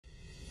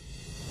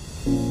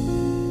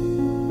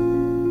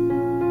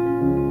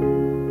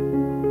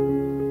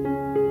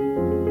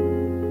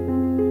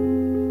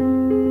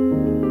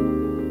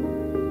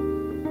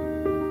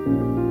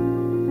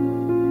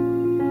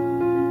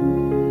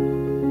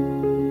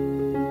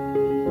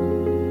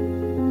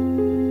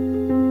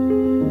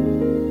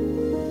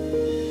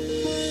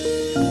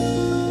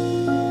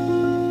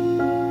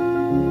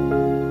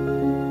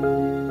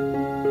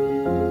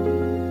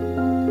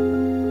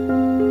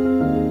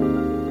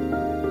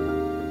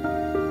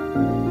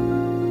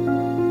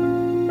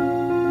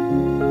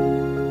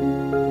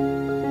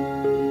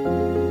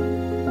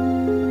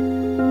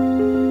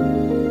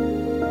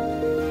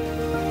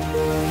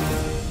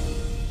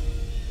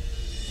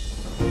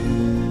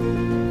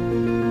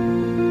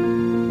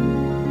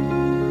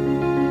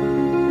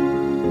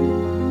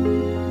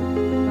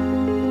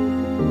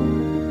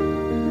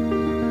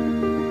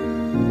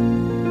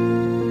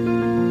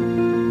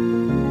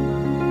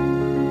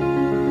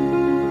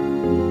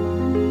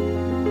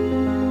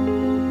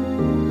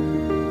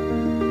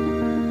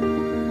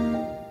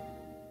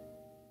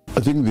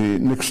I think the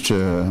next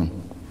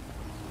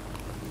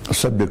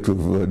subject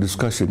of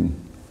discussion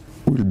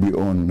will be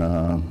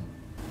on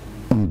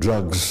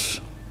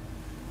drugs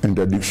and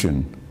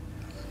addiction,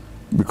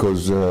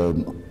 because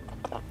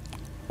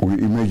we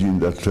imagine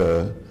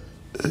that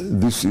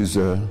this is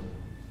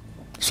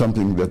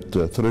something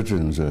that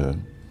threatens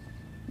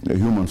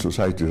human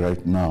society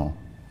right now.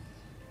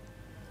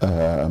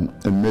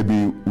 And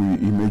maybe we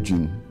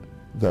imagine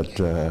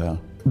that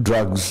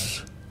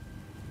drugs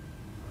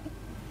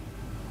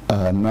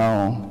are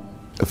now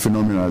a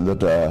phenomenon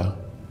that are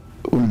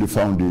only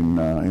found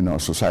in our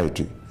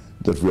society,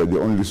 that we are the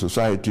only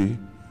society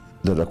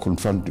that are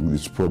confronting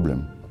this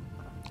problem.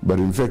 But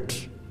in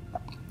fact,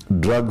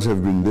 drugs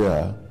have been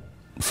there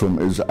from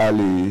as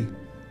early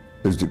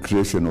as the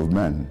creation of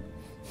man.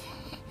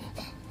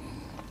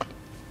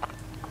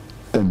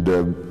 And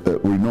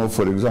we know,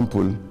 for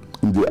example,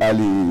 in the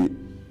early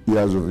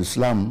years of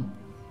Islam,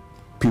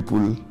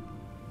 people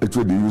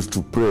actually used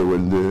to pray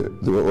when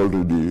they were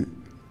already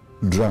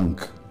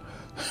drunk.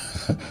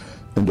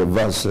 And a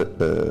verse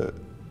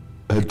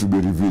had to be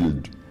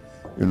revealed,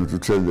 to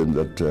tell them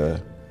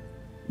that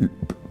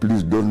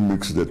please don't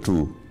mix the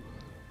two,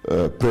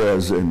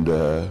 prayers and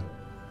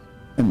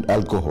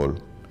alcohol.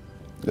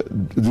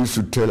 This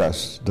should tell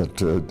us that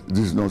this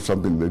is not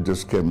something that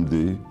just came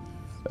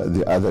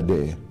the other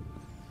day.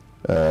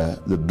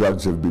 The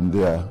drugs have been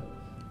there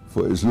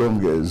for as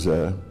long as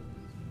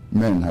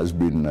man has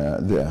been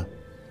there.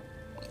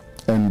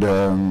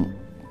 And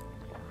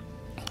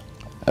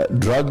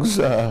drugs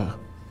are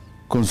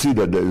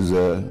considered as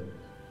a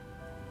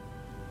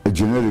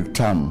generic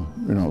term,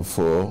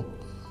 for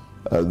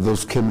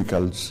those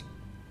chemicals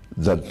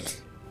that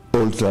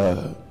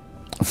alter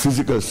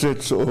physical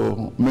states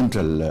or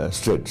mental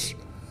states.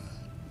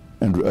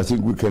 And I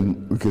think we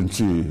can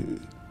see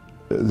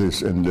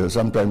this. And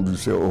sometimes we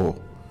say, "Oh,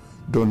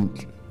 don't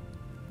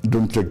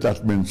take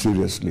that man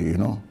seriously,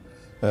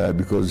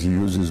 because he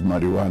uses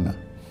marijuana."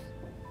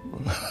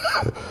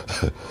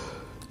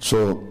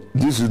 So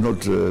this is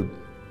not,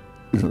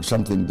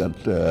 something that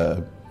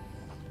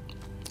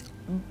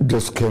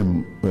just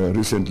came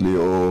recently,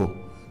 or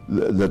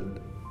that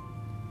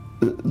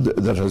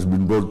has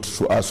been brought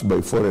to us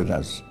by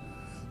foreigners.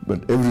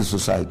 But every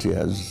society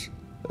has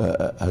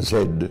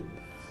had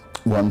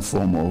one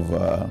form of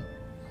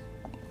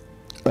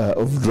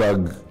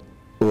drug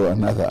or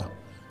another.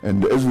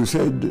 And as we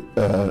said,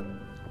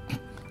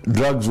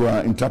 drugs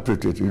were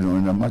interpreted,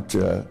 in a much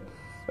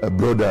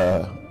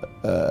broader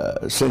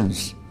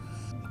sense,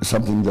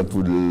 something that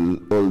will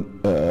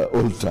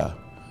alter,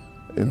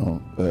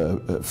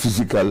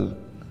 physical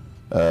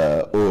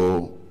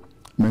or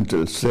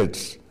mental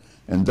states.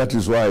 And that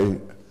is why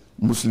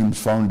Muslims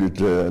found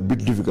it a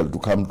bit difficult to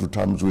come to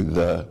terms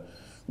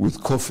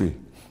with coffee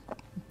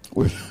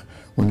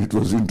when it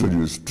was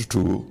introduced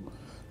to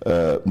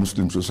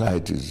Muslim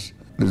societies.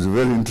 There's a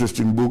very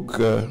interesting book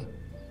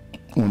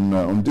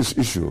on this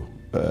issue.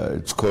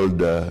 It's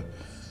called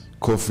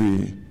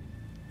Coffee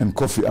and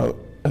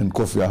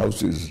Coffee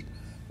Houses,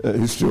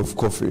 History of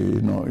Coffee,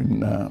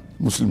 in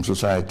Muslim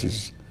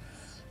societies.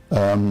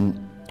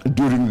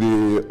 During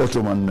the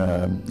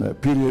Ottoman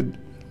period,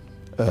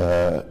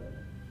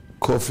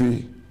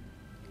 coffee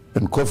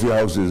and coffee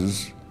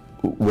houses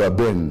were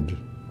banned,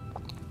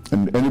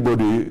 and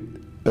anybody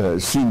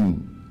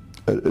seen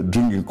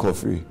drinking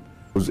coffee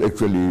was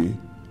actually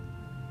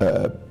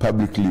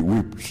publicly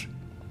whipped,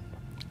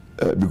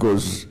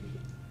 because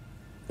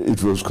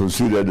it was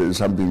considered as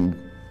something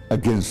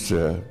against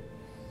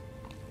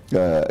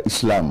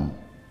Islam.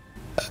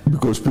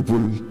 Because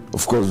people,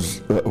 of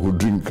course, who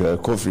drink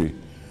coffee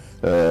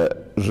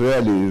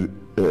rarely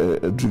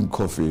drink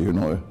coffee,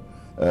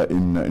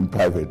 in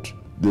private.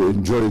 They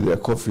enjoy their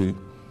coffee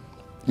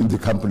in the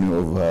company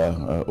of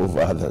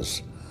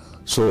others.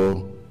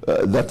 So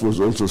that was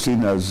also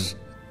seen as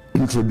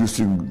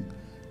introducing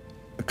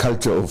a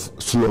culture of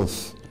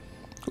sloth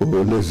or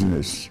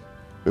laziness,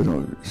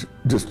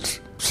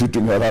 just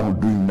sitting around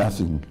doing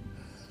nothing.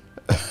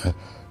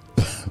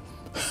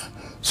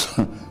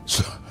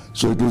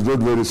 So it was not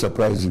very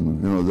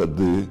surprising, that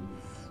the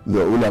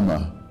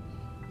ulama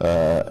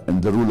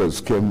and the rulers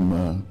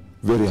came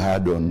very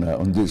hard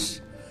on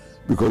this,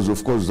 because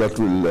of course that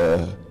will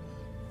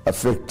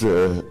affect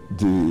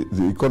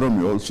the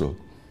economy also.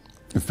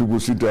 If people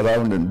sit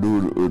around and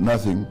do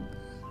nothing,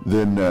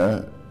 then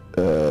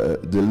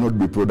they'll not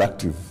be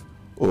productive,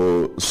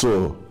 or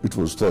so it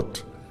was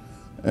thought,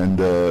 and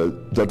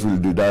that will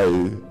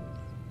deny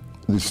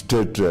the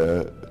state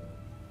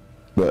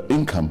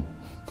income.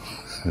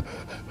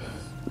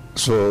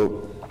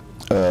 So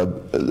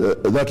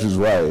that is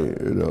why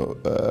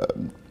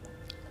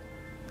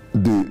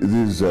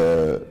these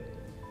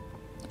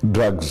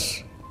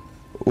drugs,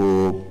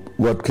 or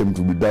what came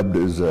to be dubbed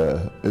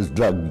as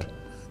drugged,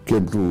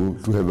 came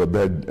to have a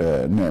bad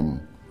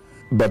name.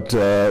 But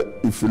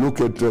if you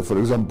look at, for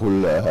example,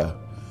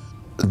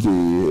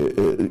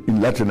 in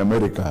Latin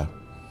America,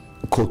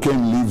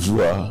 cocaine leaves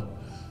were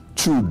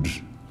chewed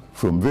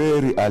from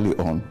very early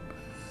on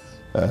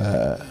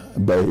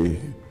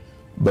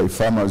by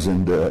farmers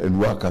and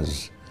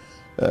workers,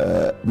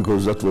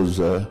 because that was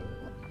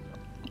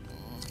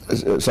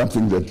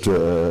something that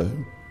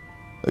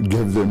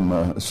gave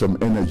them some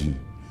energy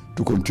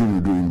to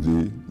continue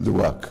doing the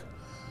work.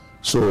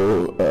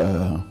 So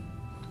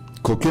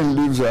cocaine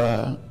leaves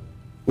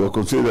were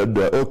considered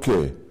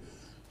okay,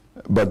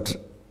 but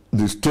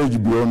the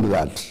stage beyond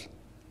that,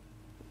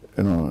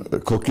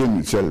 cocaine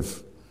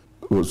itself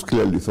was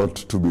clearly thought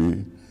to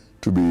be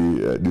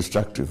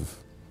destructive.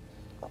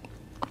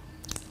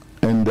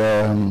 And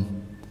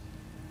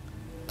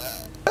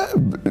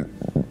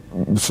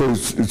so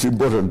it's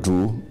important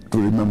to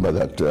remember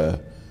that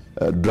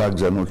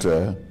drugs are not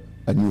a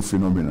new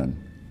phenomenon.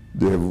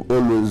 They have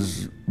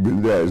always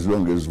been there as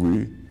long as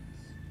we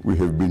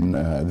have been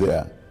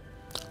there.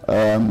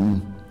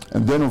 And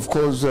then, of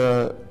course,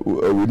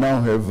 we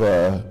now have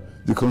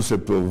the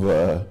concept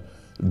of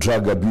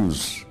drug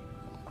abuse.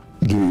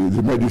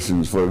 The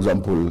medicines, for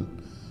example,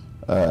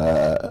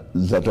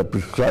 that are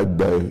prescribed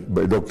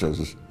by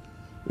doctors,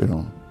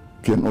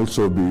 can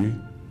also be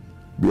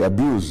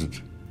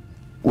abused.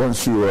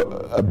 Once you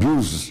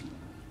abuse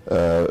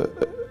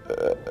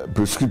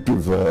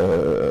prescriptive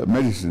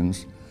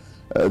medicines,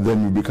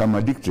 then you become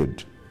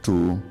addicted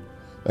to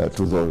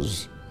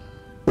those.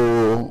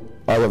 Or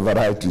other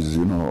varieties,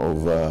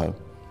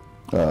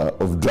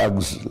 of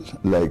drugs,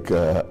 like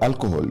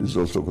alcohol is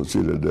also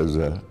considered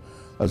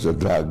as a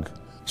drug.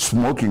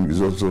 Smoking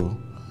is also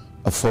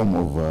a form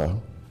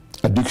of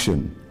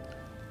addiction,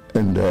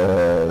 and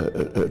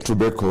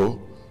tobacco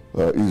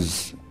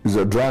is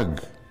a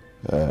drug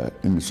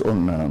in its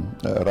own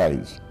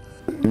right.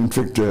 In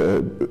fact,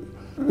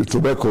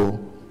 tobacco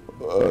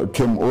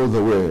came all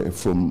the way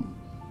from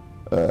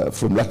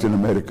Latin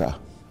America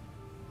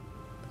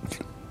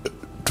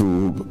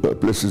to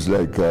places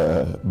like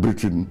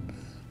Britain,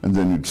 and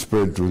then it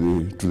spread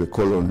to the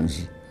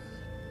colonies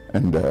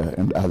and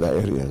other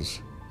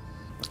areas.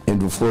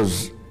 And of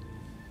course,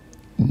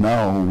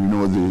 now we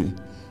know the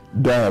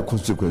dire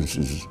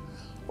consequences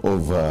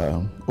of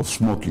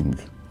smoking,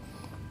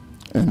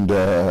 and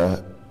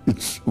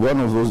it's one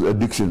of those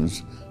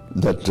addictions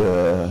that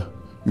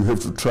you have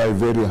to try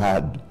very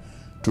hard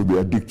to be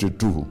addicted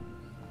to.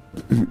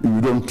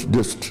 You don't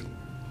just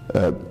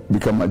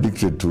become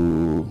addicted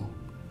to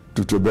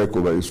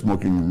tobacco by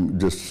smoking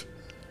just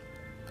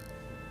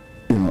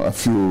a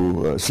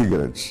few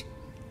cigarettes.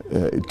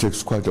 It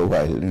takes quite a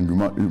while, and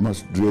you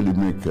must really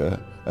make a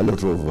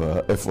lot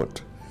of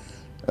effort.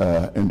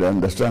 And I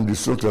understand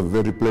it's not a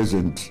very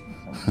pleasant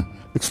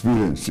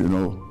experience,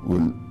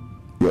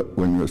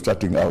 when you're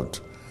starting out,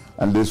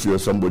 unless you're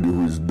somebody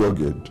who is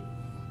dogged,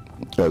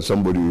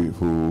 somebody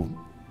who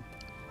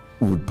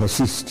would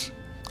persist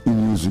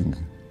in using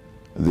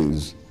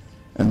these.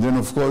 And then,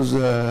 of course,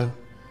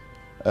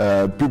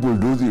 people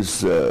do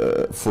this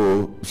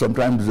for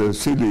sometimes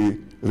silly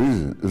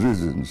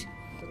reasons,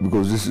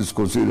 because this is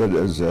considered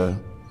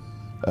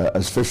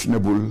as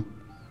fashionable,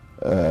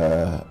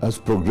 as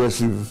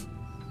progressive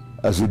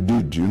as it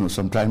did,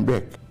 some time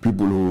back.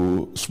 People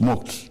who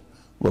smoked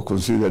were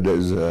considered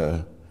as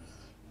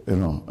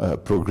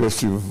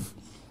progressive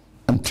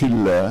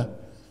until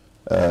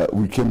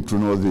we came to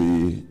know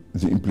the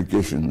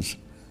implications,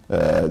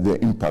 the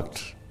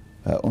impact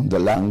on the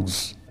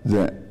lungs,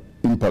 the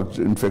impact,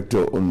 in fact,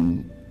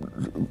 on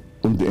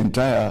the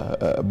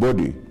entire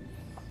body.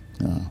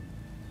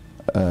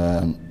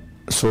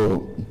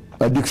 So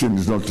addiction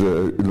is not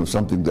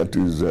something that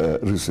is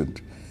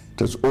recent. It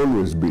has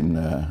always been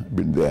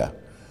there.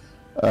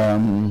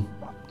 And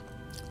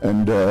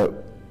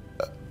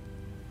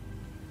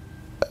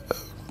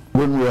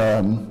when we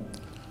are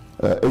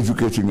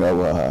educating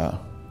our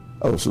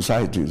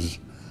societies,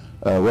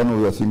 one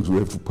of the things we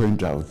have to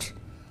point out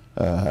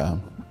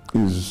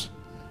is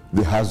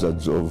the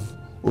hazards of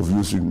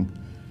using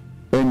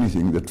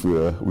anything that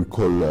we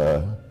call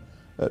a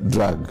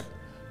drug,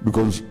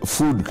 because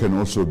food can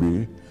also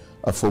be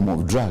a form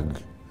of drug.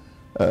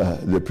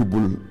 There are people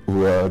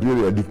who are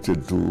really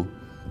addicted to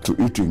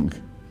eating,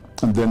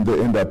 and then they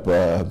end up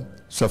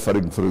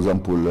suffering, for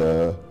example,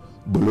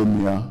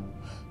 bulimia,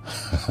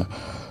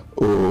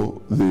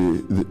 or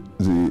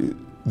the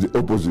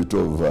opposite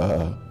of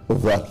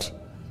that,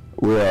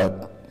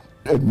 where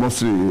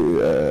mostly,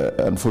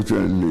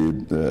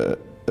 unfortunately,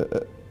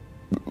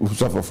 who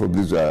suffer from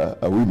these are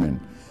women.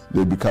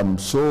 They become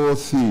so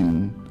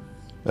thin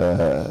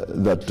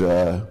that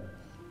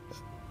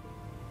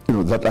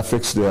that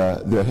affects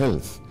their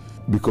health,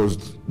 because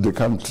they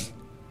can't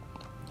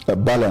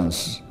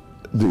balance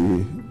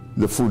the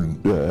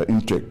food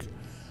intake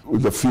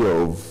with the fear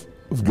of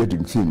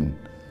getting thin.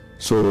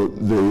 So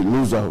they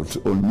lose out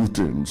on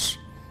nutrients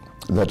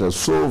that are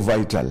so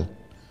vital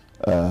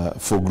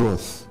for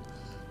growth,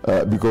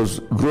 because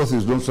growth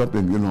is not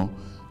something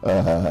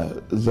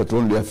that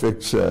only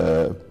affects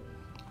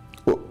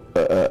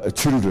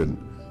children,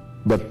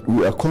 but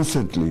we are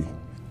constantly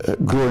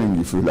growing,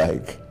 if you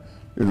like.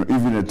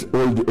 Even at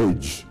old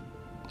age,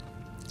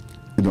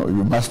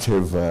 you must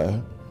have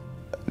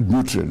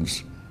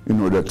nutrients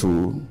in order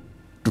to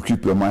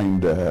keep your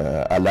mind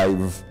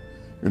alive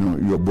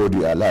your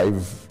body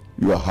alive,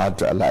 your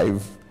heart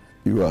alive,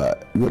 your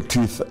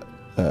teeth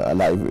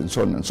alive, and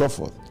so on and so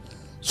forth.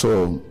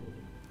 So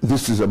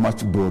this is a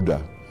much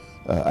broader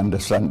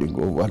understanding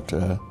of what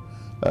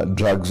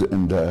drugs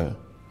and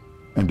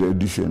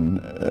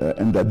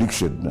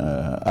addiction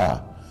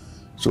are.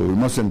 So we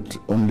mustn't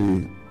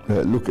only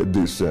look at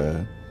this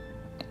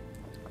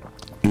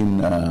in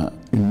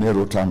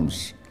narrow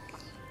terms.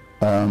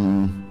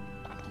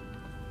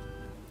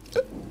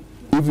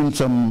 Even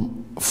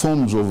some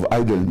forms of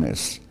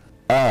idleness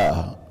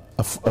are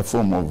a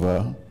form of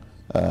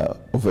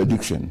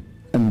addiction.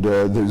 And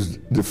there's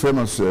the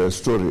famous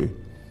story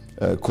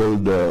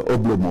called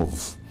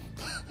Oblomov.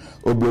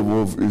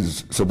 Oblomov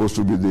is supposed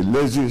to be the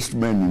laziest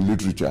man in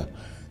literature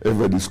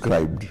ever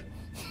described.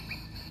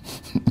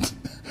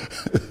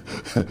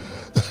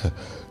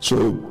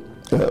 So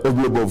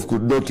Oblomov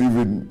could not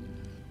even,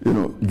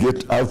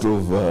 get out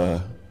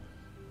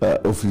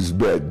of his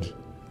bed.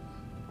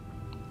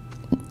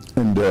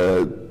 And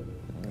the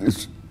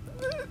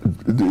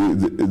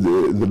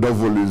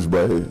novel is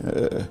by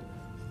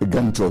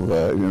Gantov,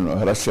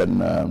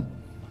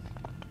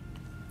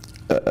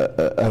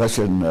 a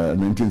Russian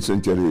 19th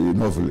century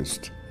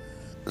novelist.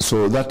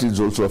 So that is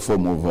also a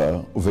form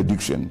of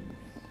addiction.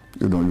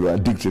 You are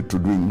addicted to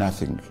doing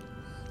nothing.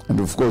 And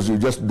of course, you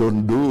just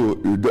don't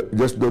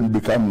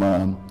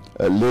become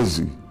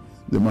lazy.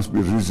 There must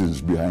be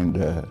reasons behind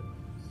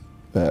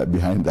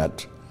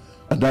that.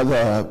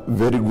 Another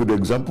very good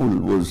example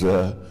was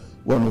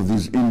one of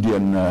these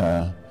Indian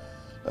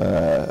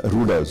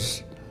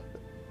rulers,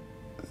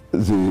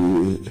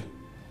 the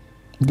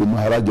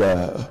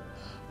Maharaja,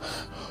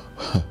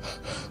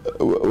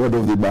 one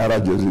of the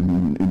Maharajas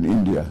in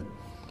India.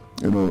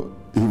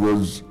 He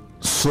was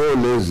so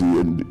lazy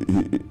and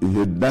he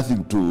had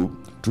nothing to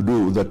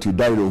do that he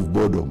died of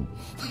boredom.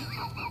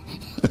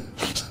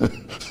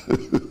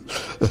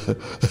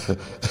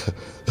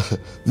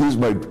 This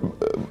might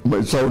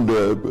sound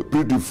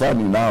pretty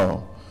funny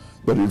now,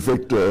 but in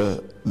fact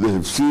they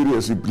have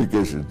serious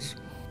implications.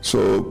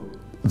 So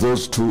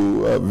those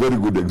two are very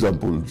good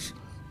examples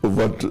of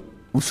what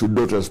we should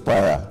not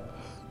aspire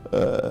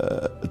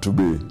to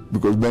be,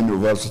 because many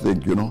of us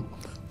think,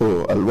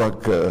 I'll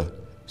work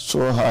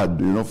so hard,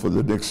 for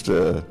the next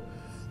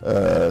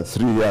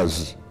 3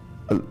 years.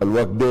 I'll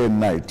work day and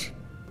night,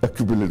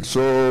 accumulate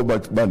so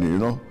much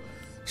money,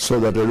 so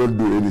that I don't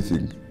do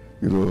anything,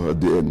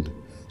 at the end.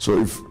 So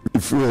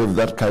if you have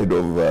that kind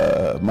of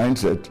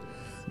mindset,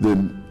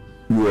 then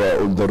you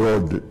are on the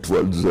road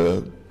towards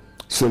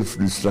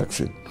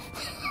self-destruction.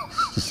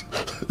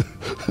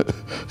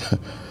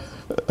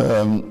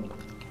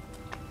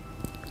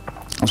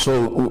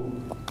 So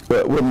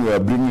when we are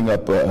bringing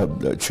up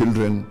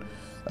children,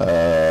 we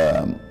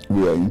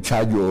are in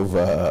charge of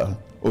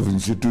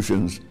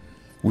institutions.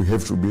 We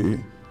have to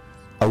be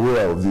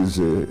aware of these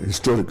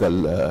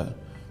historical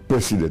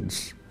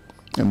precedents.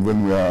 And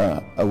when we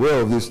are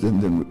aware of this,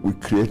 then we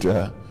create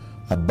a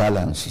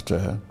balanced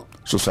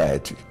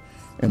society.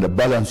 And a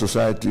balanced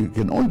society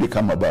can only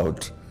come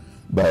about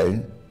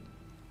by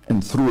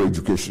and through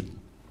education.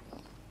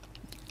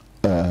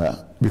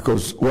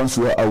 Because once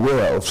you are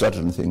aware of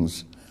certain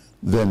things,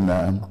 then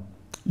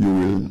you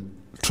will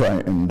try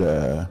and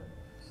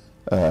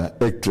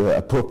act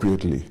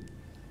appropriately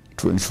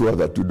to ensure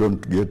that you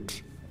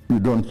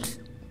don't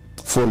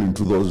fall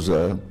into those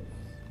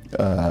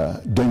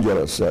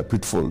dangerous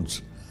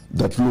pitfalls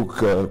that look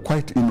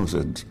quite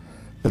innocent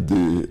at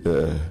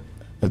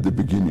the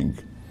beginning.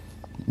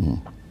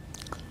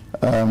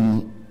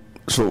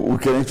 So we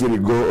can actually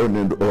go on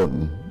and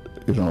on,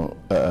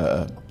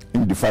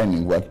 in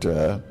defining what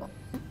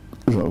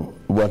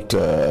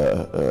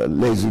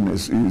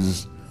laziness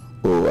is,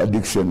 or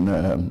addiction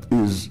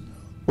is,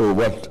 or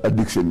what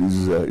addiction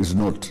is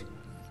not.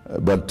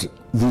 But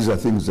these are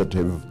things that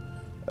have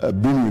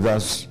been with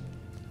us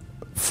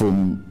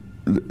from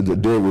the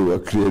day we were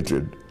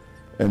created,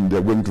 and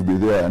they're going to be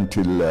there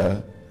until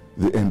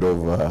the end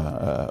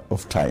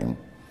of time.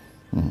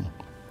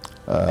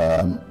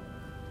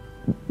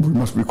 We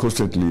must be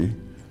constantly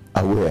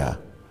aware,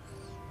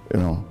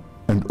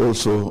 and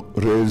also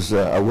raise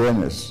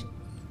awareness,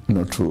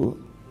 to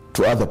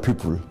other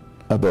people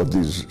about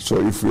this.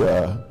 So if we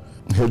are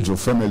heads of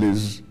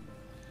families,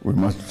 we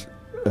must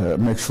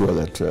make sure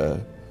that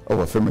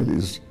our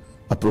families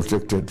are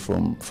protected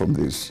from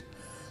this.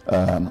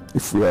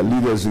 If we are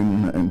leaders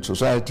in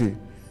society,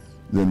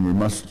 then we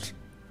must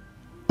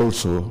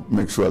also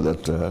make sure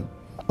that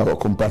our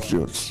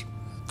compatriots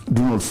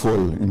do not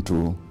fall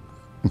into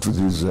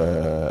these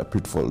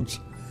pitfalls.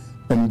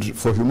 And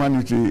for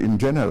humanity in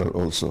general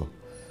also,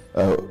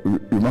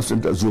 you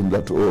mustn't assume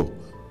that,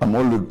 I'm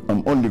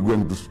only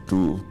going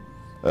to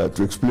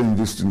explain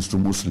these things to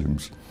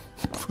Muslims,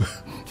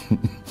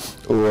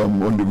 or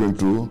I'm only going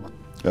to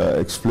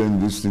explain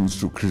these things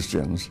to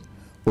Christians,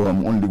 or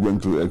I'm only going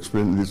to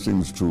explain these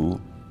things to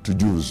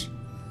Jews,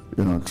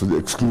 to the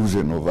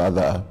exclusion of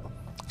other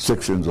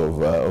sections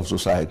of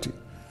society,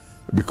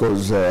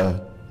 because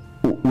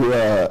we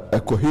are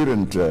a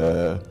coherent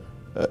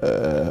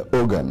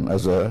organ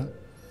as a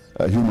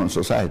human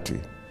society.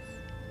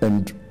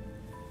 And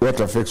what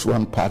affects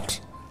one part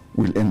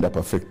will end up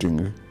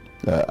affecting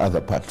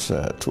other parts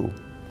too.